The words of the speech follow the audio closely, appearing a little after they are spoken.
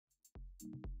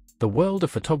The world of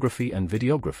photography and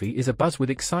videography is abuzz with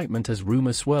excitement as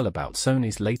rumors swirl about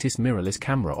Sony's latest mirrorless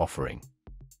camera offering.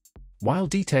 While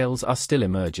details are still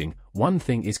emerging, one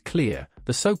thing is clear: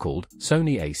 the so-called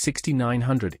Sony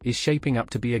A6900 is shaping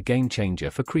up to be a game-changer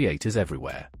for creators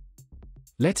everywhere.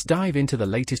 Let's dive into the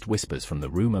latest whispers from the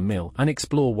rumor mill and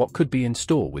explore what could be in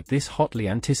store with this hotly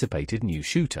anticipated new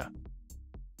shooter.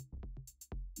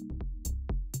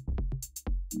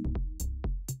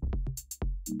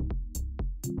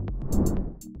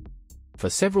 For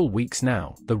several weeks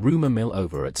now, the rumor mill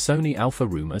over at Sony Alpha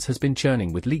Rumors has been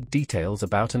churning with leaked details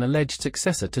about an alleged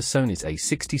successor to Sony's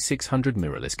A6600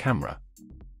 mirrorless camera.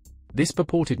 This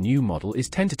purported new model is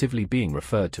tentatively being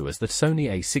referred to as the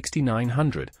Sony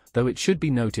A6900, though it should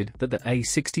be noted that the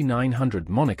A6900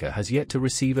 moniker has yet to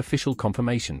receive official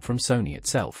confirmation from Sony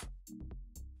itself.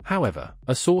 However,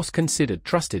 a source considered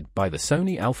trusted by the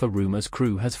Sony Alpha Rumors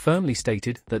crew has firmly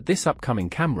stated that this upcoming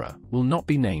camera will not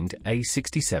be named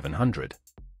A6700.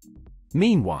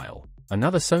 Meanwhile,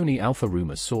 another Sony Alpha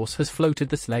Rumors source has floated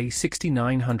the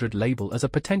A6900 label as a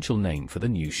potential name for the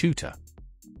new shooter.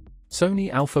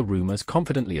 Sony Alpha Rumors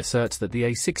confidently asserts that the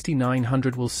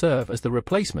A6900 will serve as the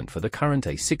replacement for the current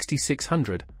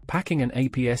A6600, packing an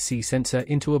APS-C sensor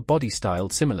into a body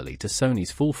styled similarly to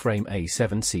Sony's full-frame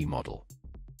A7C model.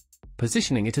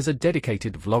 Positioning it as a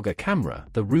dedicated vlogger camera,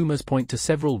 the rumors point to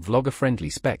several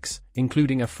vlogger-friendly specs,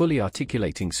 including a fully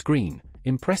articulating screen,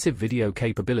 impressive video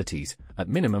capabilities, at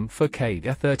minimum 4K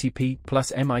 30p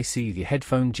plus mic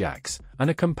headphone jacks, and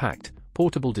a compact,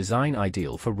 portable design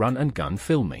ideal for run-and-gun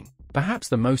filming. Perhaps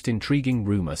the most intriguing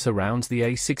rumor surrounds the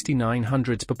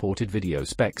A6900's purported video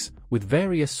specs, with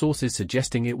various sources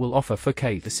suggesting it will offer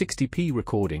 4K 60p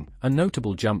recording, a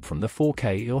notable jump from the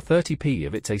 4K or 30p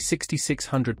of its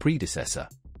A6600 predecessor.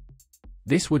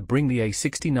 This would bring the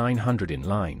A6900 in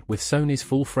line with Sony's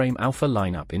full-frame Alpha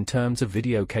lineup in terms of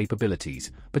video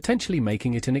capabilities, potentially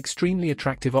making it an extremely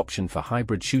attractive option for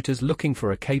hybrid shooters looking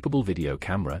for a capable video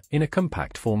camera in a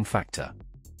compact form factor.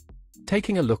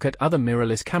 Taking a look at other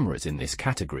mirrorless cameras in this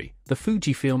category, the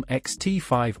Fujifilm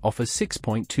X-T5 offers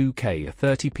 6.2K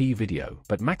 30p video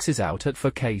but maxes out at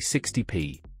 4K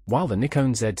 60p, while the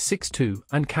Nikon Z6 II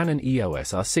and Canon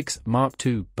EOS R6 Mark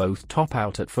II both top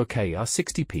out at 4K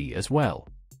 60p as well.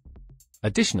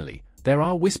 Additionally, there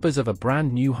are whispers of a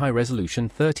brand new high-resolution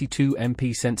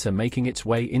 32MP sensor making its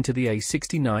way into the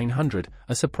A6900,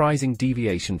 a surprising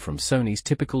deviation from Sony's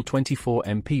typical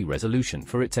 24MP resolution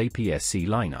for its APS-C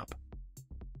lineup.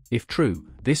 If true,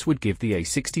 this would give the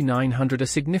A6900 a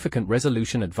significant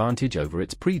resolution advantage over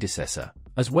its predecessor,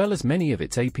 as well as many of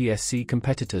its APS-C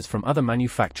competitors from other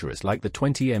manufacturers like the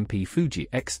 20MP Fuji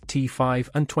X-T5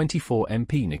 and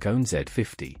 24MP Nikon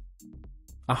Z50.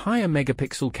 A higher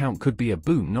megapixel count could be a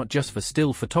boon not just for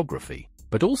still photography,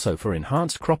 but also for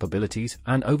enhanced crop abilities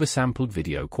and oversampled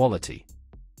video quality.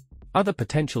 Other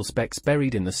potential specs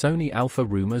buried in the Sony Alpha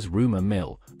Rumors rumor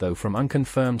mill, though from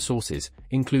unconfirmed sources,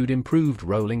 include improved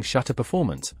rolling shutter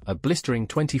performance, a blistering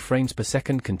 20 frames per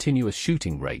second continuous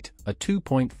shooting rate, a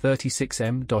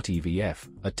 2.36mm EVF,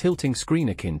 a tilting screen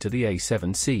akin to the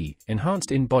A7C,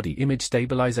 enhanced in-body image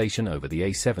stabilization over the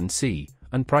A7C,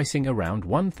 and pricing around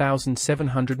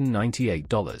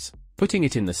 $1,798, putting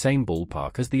it in the same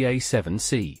ballpark as the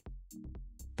A7C.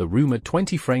 The rumored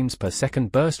 20 frames per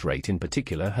second burst rate in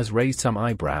particular has raised some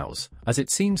eyebrows, as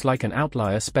it seems like an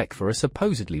outlier spec for a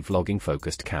supposedly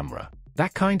vlogging-focused camera.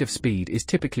 That kind of speed is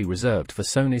typically reserved for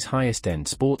Sony's highest-end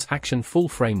sports action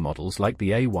full-frame models like the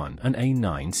A1 and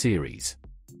A9 series.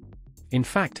 In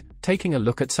fact, taking a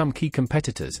look at some key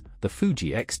competitors, the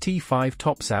Fuji X-T5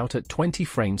 tops out at 20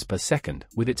 frames per second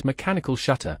with its mechanical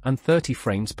shutter and 30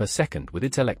 frames per second with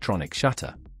its electronic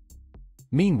shutter.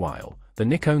 Meanwhile, the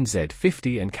Nikon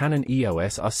Z50 and Canon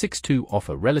EOS R6 II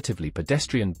offer relatively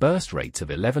pedestrian burst rates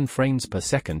of 11 frames per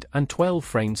second and 12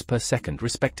 frames per second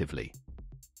respectively.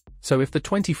 So if the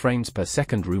 20 frames per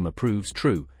second rumor proves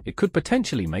true, it could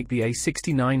potentially make the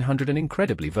A6900 an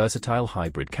incredibly versatile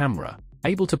hybrid camera,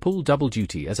 able to pull double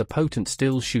duty as a potent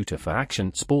still shooter for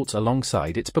action sports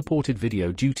alongside its purported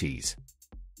video duties.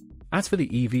 As for the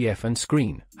EVF and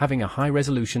screen, having a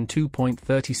high-resolution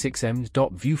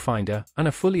 2.36mm viewfinder and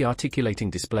a fully articulating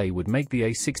display would make the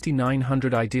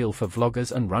A6900 ideal for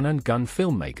vloggers and run-and-gun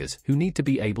filmmakers who need to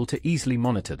be able to easily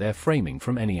monitor their framing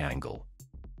from any angle.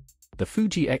 The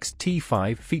Fuji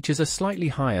X-T5 features a slightly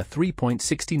higher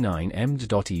 3.69mm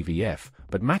EVF,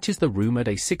 but matches the rumored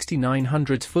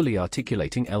A6900's fully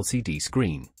articulating LCD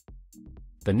screen.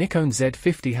 The Nikon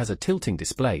Z50 has a tilting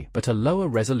display but a lower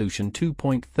resolution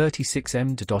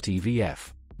 2.36mm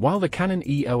EVF, While the Canon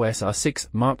EOS R6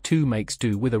 Mark II makes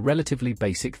do with a relatively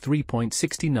basic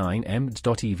 3.69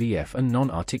 mm.EVF and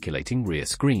non-articulating rear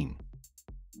screen.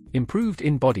 Improved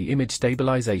in-body image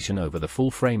stabilization over the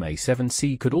full-frame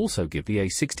A7C could also give the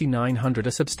A6900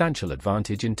 a substantial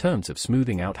advantage in terms of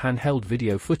smoothing out handheld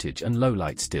video footage and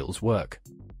low-light stills work.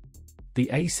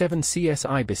 The A7C's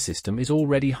IBIS system is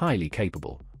already highly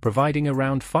capable, providing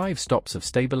around 5 stops of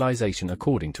stabilization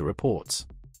according to reports.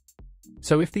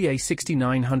 So if the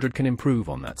A6900 can improve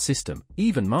on that system,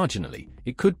 even marginally,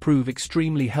 it could prove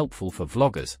extremely helpful for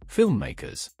vloggers,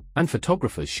 filmmakers, and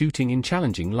photographers shooting in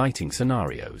challenging lighting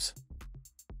scenarios.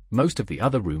 Most of the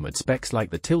other rumored specs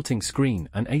like the tilting screen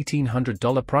and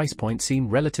 $1,800 price point seem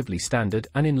relatively standard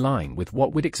and in line with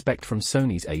what we'd expect from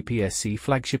Sony's APS-C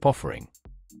flagship offering.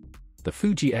 The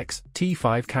Fuji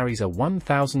X-T5 carries a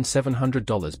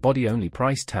 $1,700 body-only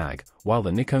price tag, while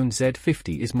the Nikon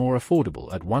Z50 is more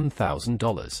affordable at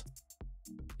 $1,000.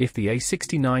 If the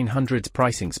A6900's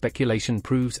pricing speculation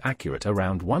proves accurate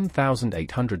around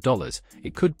 $1,800,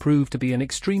 it could prove to be an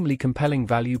extremely compelling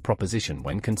value proposition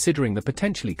when considering the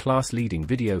potentially class-leading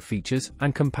video features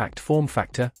and compact form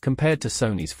factor compared to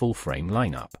Sony's full-frame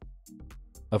lineup.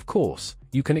 Of course,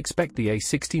 you can expect the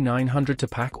A6900 to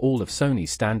pack all of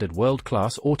Sony's standard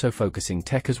world-class autofocusing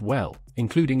tech as well,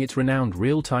 including its renowned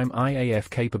real-time IAF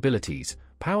capabilities,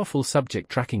 powerful subject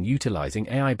tracking utilizing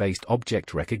AI-based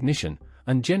object recognition,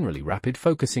 and generally rapid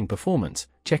focusing performance,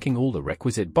 checking all the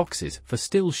requisite boxes for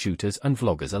still shooters and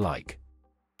vloggers alike.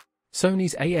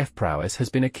 Sony's AF prowess has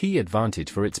been a key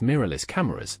advantage for its mirrorless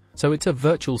cameras, so it's a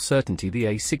virtual certainty the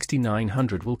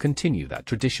A6900 will continue that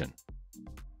tradition.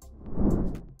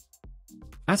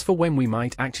 As for when we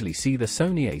might actually see the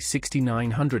Sony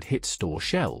A6900 hit store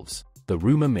shelves, the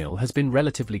rumor mill has been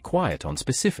relatively quiet on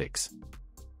specifics.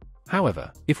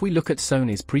 However, if we look at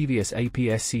Sony's previous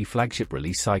APS-C flagship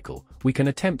release cycle, we can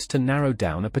attempt to narrow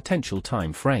down a potential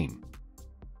time frame.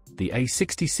 The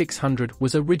A6600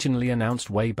 was originally announced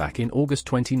way back in August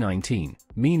 2019,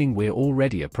 meaning we're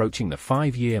already approaching the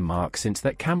 5-year mark since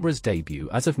that camera's debut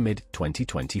as of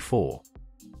mid-2024.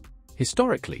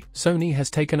 Historically, Sony has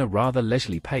taken a rather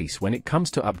leisurely pace when it comes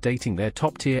to updating their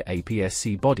top-tier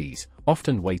APS-C bodies,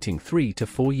 often waiting 3 to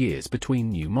 4 years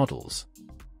between new models.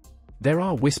 There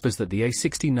are whispers that the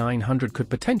A6900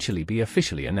 could potentially be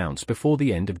officially announced before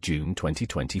the end of June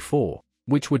 2024,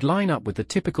 which would line up with the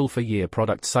typical 4-year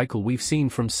product cycle we've seen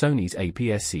from Sony's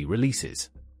APS-C releases.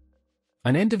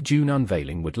 An end-of-June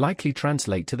unveiling would likely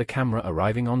translate to the camera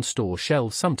arriving on store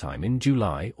shelves sometime in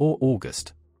July or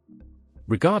August.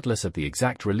 Regardless of the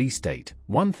exact release date,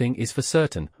 one thing is for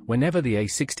certain: whenever the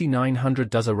A6900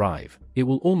 does arrive, it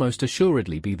will almost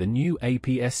assuredly be the new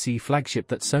APS-C flagship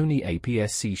that Sony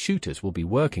APS-C shooters will be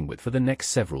working with for the next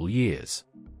several years.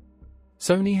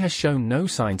 Sony has shown no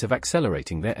signs of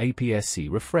accelerating their APS-C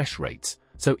refresh rates,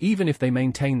 so even if they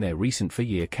maintain their recent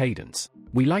 4-year cadence,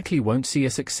 we likely won't see a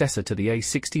successor to the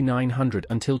A6900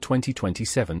 until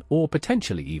 2027 or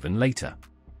potentially even later.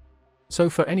 So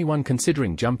for anyone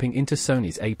considering jumping into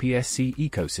Sony's APS-C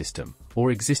ecosystem,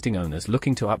 or existing owners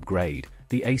looking to upgrade,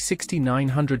 the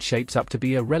A6900 shapes up to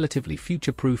be a relatively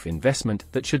future-proof investment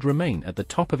that should remain at the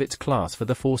top of its class for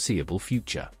the foreseeable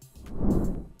future.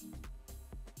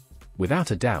 Without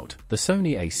a doubt, the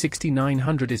Sony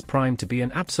A6900 is primed to be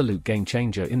an absolute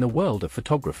game-changer in the world of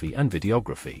photography and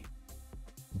videography.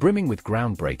 Brimming with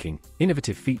groundbreaking,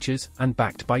 innovative features and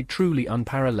backed by truly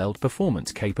unparalleled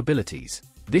performance capabilities,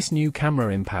 this new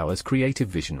camera empowers creative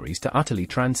visionaries to utterly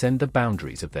transcend the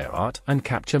boundaries of their art and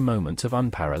capture moments of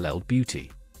unparalleled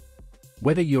beauty.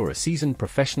 Whether you're a seasoned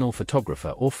professional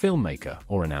photographer or filmmaker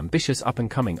or an ambitious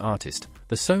up-and-coming artist,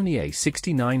 the Sony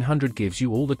A6900 gives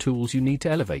you all the tools you need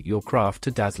to elevate your craft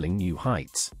to dazzling new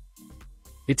heights.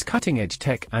 Its cutting-edge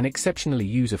tech and exceptionally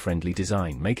user-friendly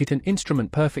design make it an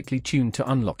instrument perfectly tuned to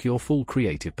unlock your full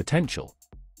creative potential.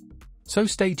 So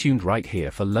stay tuned right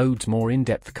here for loads more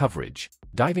in-depth coverage,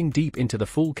 diving deep into the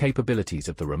full capabilities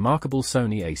of the remarkable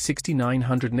Sony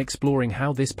A6900 and exploring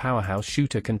how this powerhouse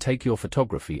shooter can take your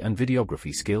photography and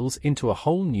videography skills into a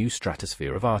whole new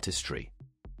stratosphere of artistry.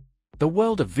 The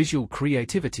world of visual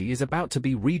creativity is about to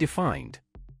be redefined.